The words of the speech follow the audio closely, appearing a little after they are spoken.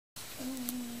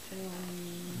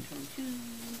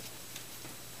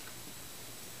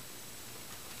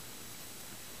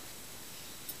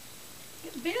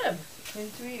bib.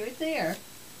 It's right there.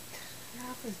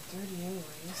 Half is dirty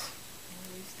anyways. At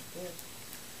least a bit.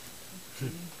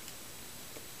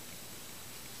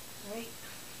 Right?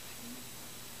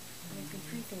 I've got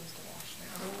 3 things to wash now.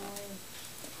 4,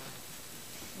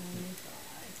 25.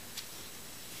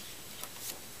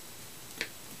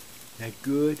 That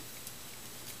good?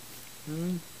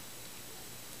 Hmm?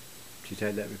 She's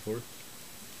had that before?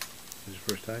 This is the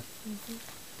first time?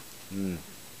 Mm-hmm.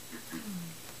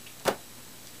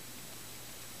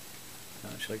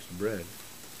 She likes the bread.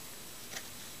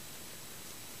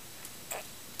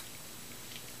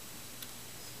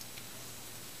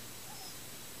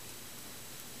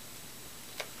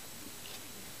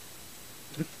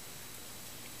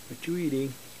 What you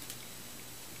eating?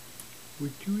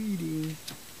 What you eating?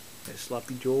 That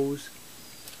sloppy joes?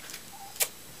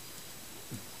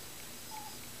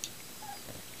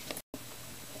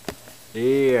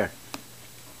 There.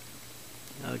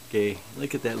 Okay,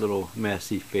 look at that little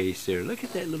messy face there. Look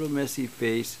at that little messy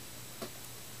face.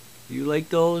 You like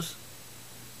those?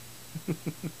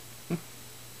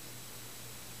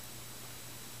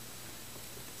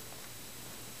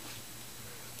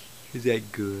 Is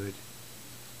that good?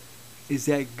 Is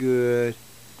that good?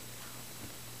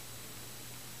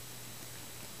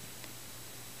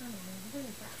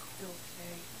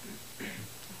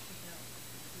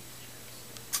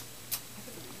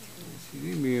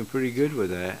 She's being pretty good with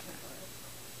that.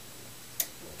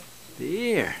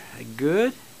 There,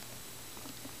 good?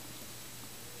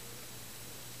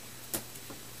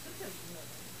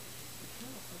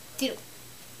 Tito.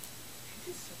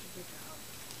 She did such a good job.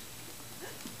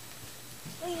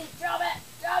 Please, drop it!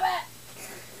 Drop it!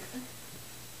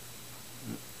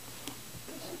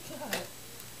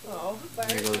 Oh,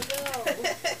 fire go.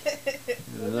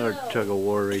 Another tug of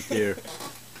war right there.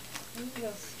 Look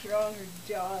how strong her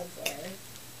jaws are.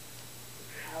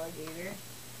 Alligator.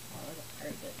 Oh, look at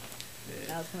part of it.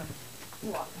 Yeah. Now it's gonna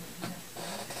walk on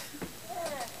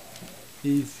the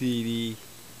Hey, sweetie.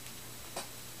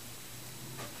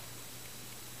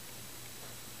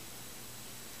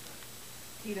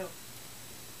 Tito.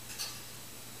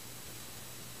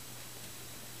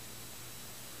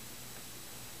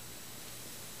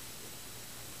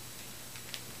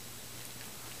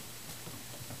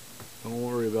 Don't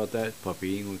worry about that puppy.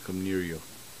 He ain't gonna come near you.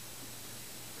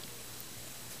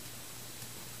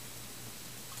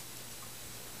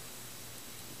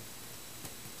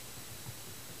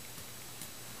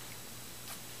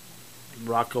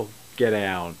 Rocco, get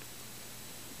down.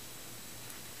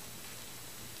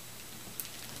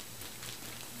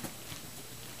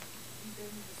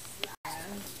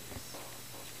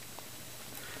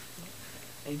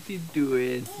 What you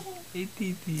doing? Hey,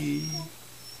 Titi.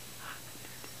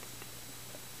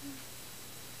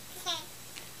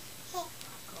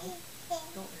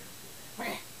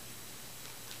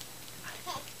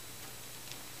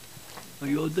 Are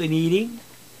you all done eating?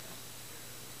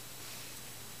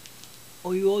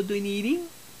 Are you all done eating?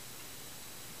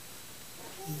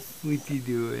 What you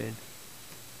doing?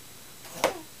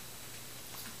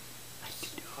 What you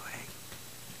doing?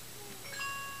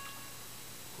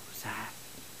 What's that?